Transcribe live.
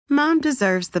Mom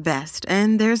deserves the best,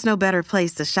 and there's no better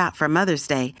place to shop for Mother's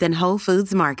Day than Whole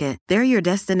Foods Market. They're your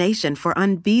destination for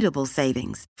unbeatable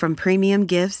savings, from premium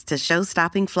gifts to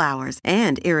show-stopping flowers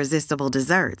and irresistible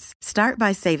desserts. Start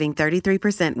by saving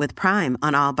 33% with Prime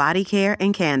on all body care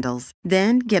and candles.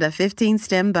 Then get a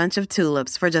 15-stem bunch of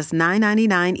tulips for just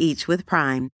 $9.99 each with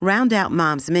Prime. Round out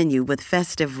Mom's menu with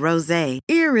festive rosé,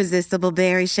 irresistible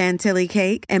berry chantilly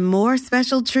cake, and more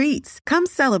special treats. Come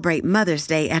celebrate Mother's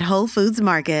Day at Whole Foods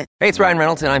Market. Hey, it's Ryan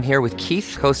Reynolds, and I'm here with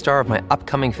Keith, co-star of my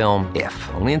upcoming film, If,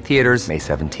 only in theaters May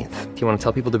 17th. Do you want to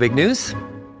tell people the big news?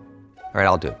 All right,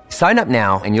 I'll do it. Sign up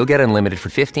now and you'll get unlimited for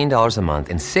 $15 a month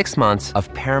and 6 months of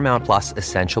Paramount Plus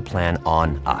Essential Plan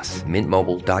on us.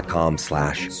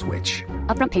 MintMobile.com/switch.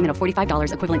 Upfront payment of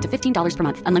 $45 equivalent to $15 per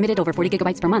month. Unlimited over 40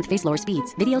 gigabytes per month. Face lower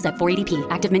speeds. Videos at 480p.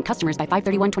 Active Mint customers by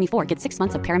 531.24 get 6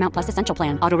 months of Paramount Plus Essential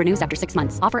Plan. Auto renews after 6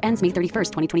 months. Offer ends May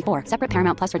 31st, 2024. Separate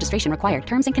Paramount Plus registration required.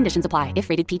 Terms and conditions apply if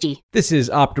rated PG. This is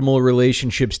Optimal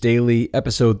Relationships Daily,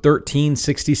 episode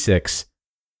 1366,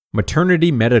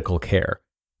 Maternity Medical Care.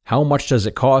 How much does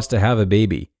it cost to have a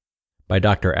baby? By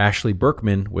Dr. Ashley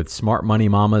Berkman with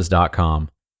SmartMoneyMamas.com.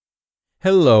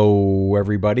 Hello,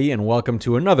 everybody, and welcome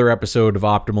to another episode of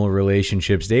Optimal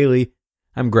Relationships Daily.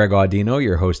 I'm Greg Audino,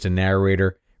 your host and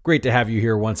narrator. Great to have you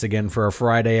here once again for a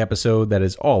Friday episode that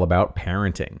is all about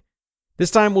parenting.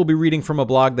 This time we'll be reading from a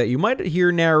blog that you might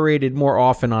hear narrated more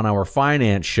often on our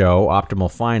finance show,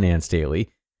 Optimal Finance Daily,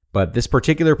 but this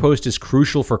particular post is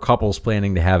crucial for couples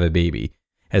planning to have a baby,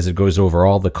 as it goes over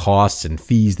all the costs and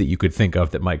fees that you could think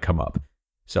of that might come up.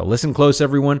 So listen close,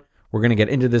 everyone. We're going to get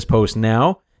into this post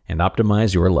now and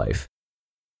optimize your life.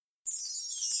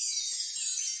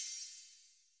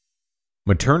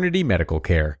 Maternity Medical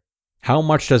Care. How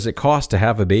much does it cost to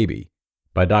have a baby?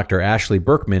 By Dr. Ashley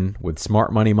Berkman with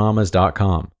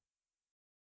SmartMoneyMamas.com.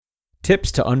 Tips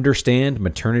to understand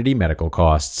maternity medical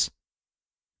costs.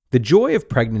 The joy of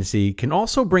pregnancy can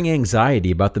also bring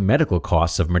anxiety about the medical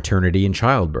costs of maternity and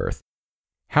childbirth.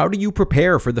 How do you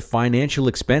prepare for the financial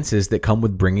expenses that come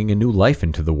with bringing a new life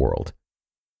into the world?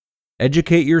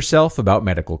 Educate yourself about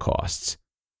medical costs.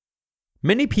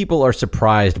 Many people are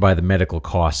surprised by the medical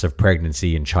costs of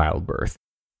pregnancy and childbirth.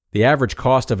 The average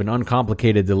cost of an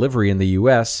uncomplicated delivery in the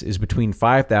U.S. is between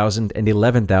 $5,000 and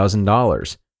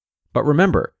 $11,000. But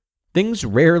remember, things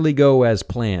rarely go as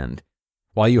planned.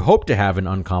 While you hope to have an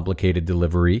uncomplicated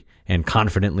delivery and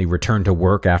confidently return to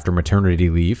work after maternity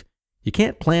leave, you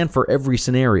can't plan for every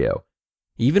scenario.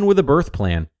 Even with a birth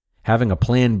plan, having a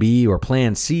plan B or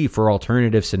plan C for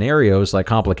alternative scenarios like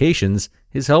complications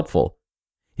is helpful.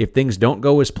 If things don't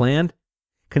go as planned,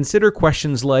 consider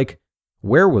questions like,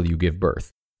 where will you give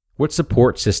birth? What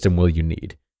support system will you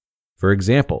need? For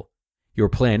example, your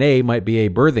plan A might be a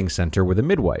birthing center with a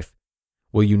midwife.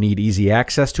 Will you need easy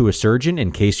access to a surgeon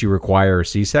in case you require a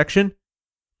C-section?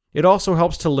 It also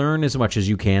helps to learn as much as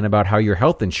you can about how your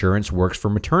health insurance works for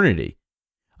maternity.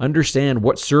 Understand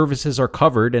what services are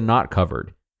covered and not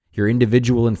covered, your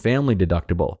individual and family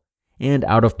deductible, and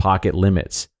out-of-pocket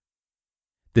limits.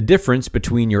 The difference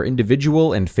between your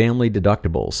individual and family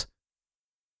deductibles.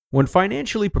 When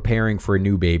financially preparing for a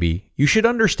new baby, you should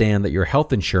understand that your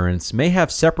health insurance may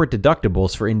have separate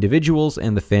deductibles for individuals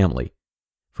and the family.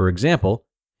 For example,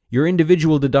 your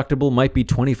individual deductible might be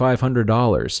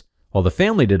 $2,500, while the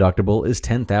family deductible is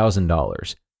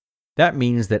 $10,000. That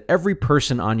means that every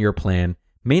person on your plan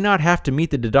may not have to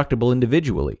meet the deductible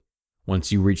individually.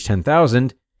 Once you reach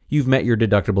 $10,000, you've met your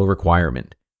deductible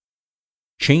requirement.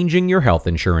 Changing your health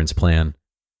insurance plan.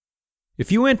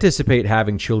 If you anticipate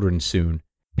having children soon,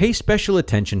 pay special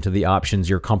attention to the options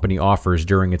your company offers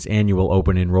during its annual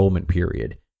open enrollment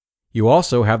period. You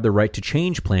also have the right to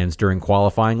change plans during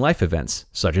qualifying life events,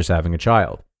 such as having a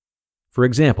child. For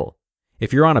example,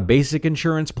 if you're on a basic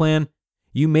insurance plan,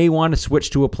 you may want to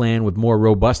switch to a plan with more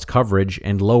robust coverage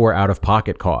and lower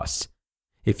out-of-pocket costs.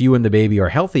 If you and the baby are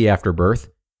healthy after birth,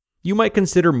 you might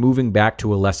consider moving back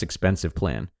to a less expensive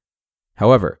plan.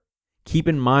 However, keep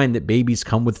in mind that babies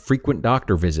come with frequent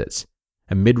doctor visits.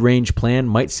 A mid-range plan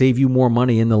might save you more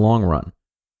money in the long run.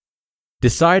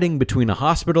 Deciding between a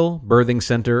hospital, birthing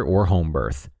center, or home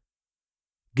birth.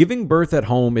 Giving birth at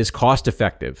home is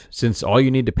cost-effective, since all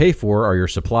you need to pay for are your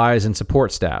supplies and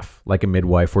support staff, like a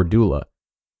midwife or doula.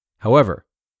 However,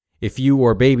 if you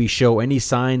or baby show any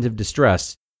signs of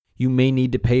distress, you may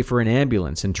need to pay for an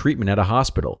ambulance and treatment at a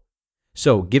hospital.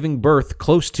 So, giving birth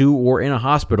close to or in a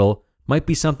hospital might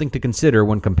be something to consider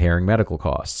when comparing medical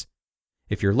costs.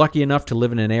 If you're lucky enough to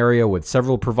live in an area with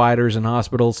several providers and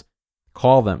hospitals,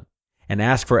 call them and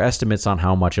ask for estimates on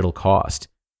how much it'll cost.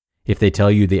 If they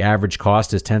tell you the average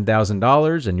cost is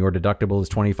 $10,000 and your deductible is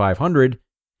 $2,500,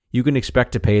 you can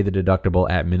expect to pay the deductible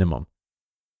at minimum.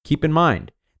 Keep in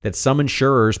mind that some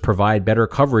insurers provide better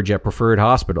coverage at preferred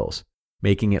hospitals,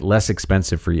 making it less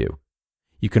expensive for you.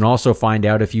 You can also find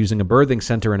out if using a birthing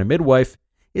center and a midwife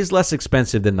is less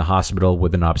expensive than the hospital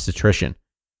with an obstetrician.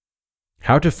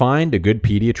 How to find a good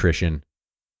pediatrician.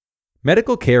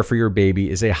 Medical care for your baby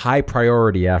is a high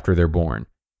priority after they're born.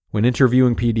 When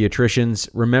interviewing pediatricians,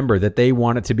 remember that they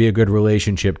want it to be a good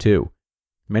relationship too.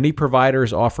 Many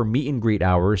providers offer meet and greet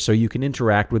hours so you can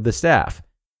interact with the staff.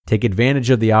 Take advantage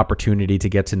of the opportunity to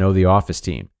get to know the office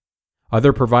team.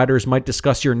 Other providers might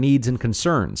discuss your needs and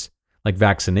concerns, like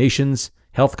vaccinations,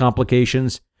 health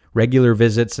complications, regular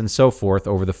visits, and so forth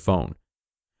over the phone.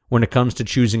 When it comes to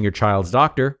choosing your child's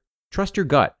doctor, trust your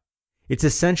gut. It's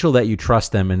essential that you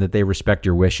trust them and that they respect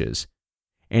your wishes.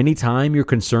 Anytime you're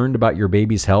concerned about your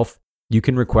baby's health, you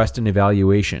can request an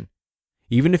evaluation.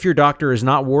 Even if your doctor is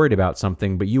not worried about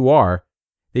something, but you are,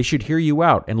 they should hear you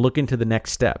out and look into the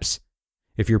next steps.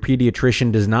 If your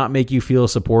pediatrician does not make you feel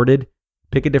supported,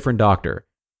 pick a different doctor.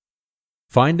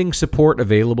 Finding support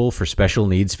available for special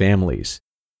needs families.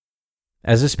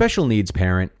 As a special needs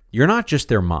parent, you're not just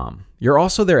their mom, you're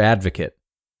also their advocate.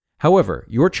 However,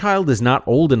 your child is not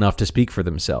old enough to speak for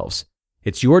themselves.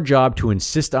 It's your job to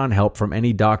insist on help from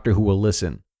any doctor who will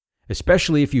listen,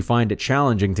 especially if you find it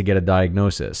challenging to get a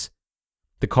diagnosis.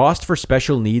 The cost for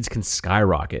special needs can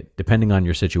skyrocket depending on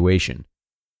your situation.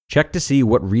 Check to see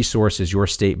what resources your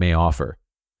state may offer.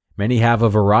 Many have a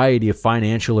variety of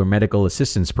financial or medical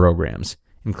assistance programs,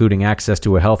 including access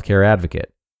to a healthcare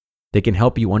advocate. They can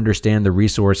help you understand the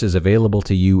resources available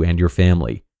to you and your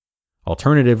family.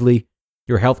 Alternatively,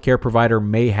 your healthcare provider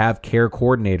may have care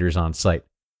coordinators on site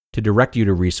to direct you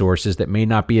to resources that may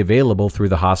not be available through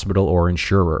the hospital or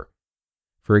insurer.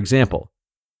 For example,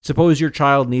 suppose your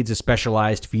child needs a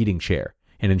specialized feeding chair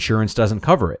and insurance doesn't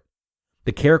cover it.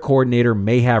 The care coordinator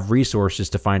may have resources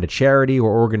to find a charity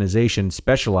or organization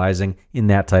specializing in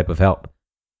that type of help.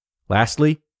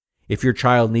 Lastly, if your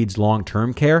child needs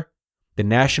long-term care, the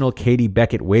National Katie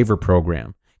Beckett Waiver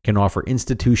Program can offer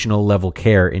institutional level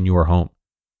care in your home.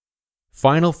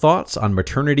 Final thoughts on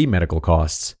maternity medical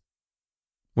costs.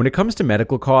 When it comes to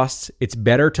medical costs, it's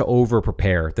better to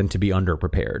over-prepare than to be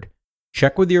under-prepared.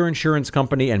 Check with your insurance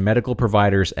company and medical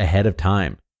providers ahead of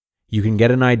time. You can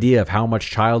get an idea of how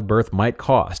much childbirth might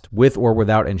cost with or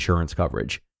without insurance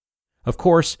coverage. Of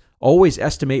course, always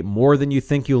estimate more than you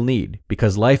think you'll need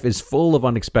because life is full of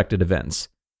unexpected events.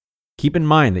 Keep in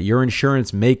mind that your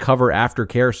insurance may cover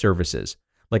aftercare services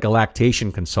like a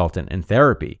lactation consultant and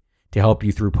therapy to help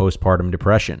you through postpartum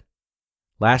depression.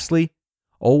 Lastly,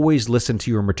 always listen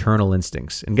to your maternal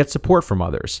instincts and get support from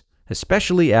others,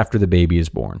 especially after the baby is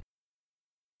born.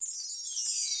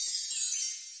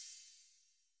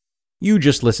 You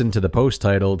just listened to the post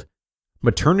titled,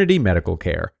 Maternity Medical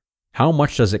Care: How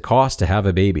Much Does It Cost to Have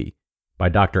a Baby? By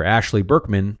Dr. Ashley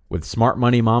Berkman with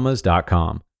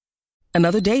SmartMoneyMamas.com.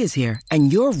 Another day is here,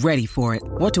 and you're ready for it.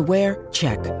 What to wear?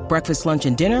 Check. Breakfast, lunch,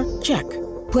 and dinner? Check.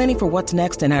 Planning for what's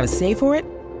next and how to save for it?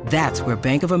 That's where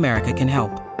Bank of America can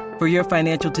help. For your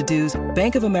financial to-dos,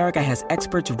 Bank of America has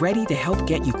experts ready to help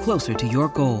get you closer to your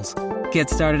goals. Get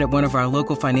started at one of our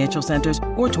local financial centers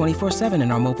or 24/7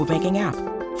 in our mobile banking app.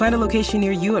 Find a location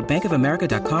near you at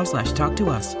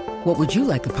bankofamerica.com/talktous. What would you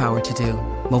like the power to do?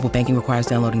 Mobile banking requires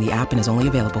downloading the app and is only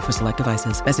available for select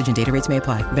devices. Message and data rates may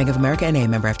apply. Bank of America NA,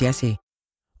 member FDIC.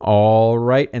 All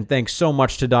right, and thanks so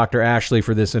much to Dr. Ashley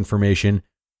for this information.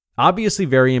 Obviously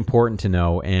very important to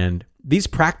know, and these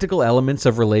practical elements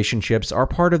of relationships are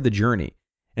part of the journey,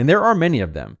 and there are many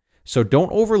of them. So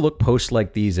don't overlook posts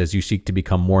like these as you seek to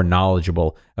become more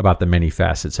knowledgeable about the many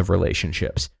facets of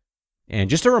relationships. And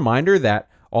just a reminder that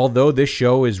although this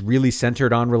show is really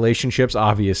centered on relationships,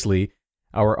 obviously,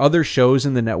 our other shows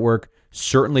in the network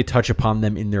certainly touch upon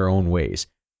them in their own ways.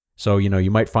 So,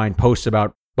 you might find posts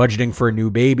about budgeting for a new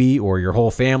baby or your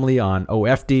whole family on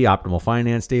OFD, Optimal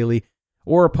Finance Daily,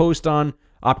 or a post on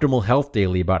Optimal Health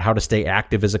Daily about how to stay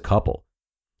active as a couple.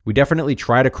 We definitely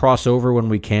try to cross over when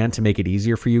we can to make it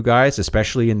easier for you guys,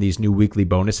 especially in these new weekly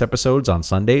bonus episodes on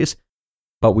Sundays.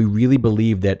 But we really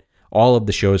believe that all of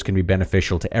the shows can be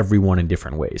beneficial to everyone in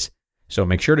different ways. So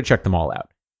make sure to check them all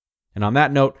out. And on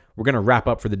that note, we're going to wrap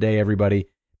up for the day, everybody.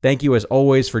 Thank you as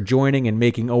always for joining and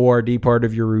making ORD part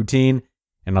of your routine.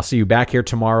 And I'll see you back here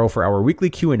tomorrow for our weekly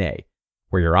Q&A,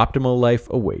 where your optimal life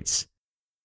awaits.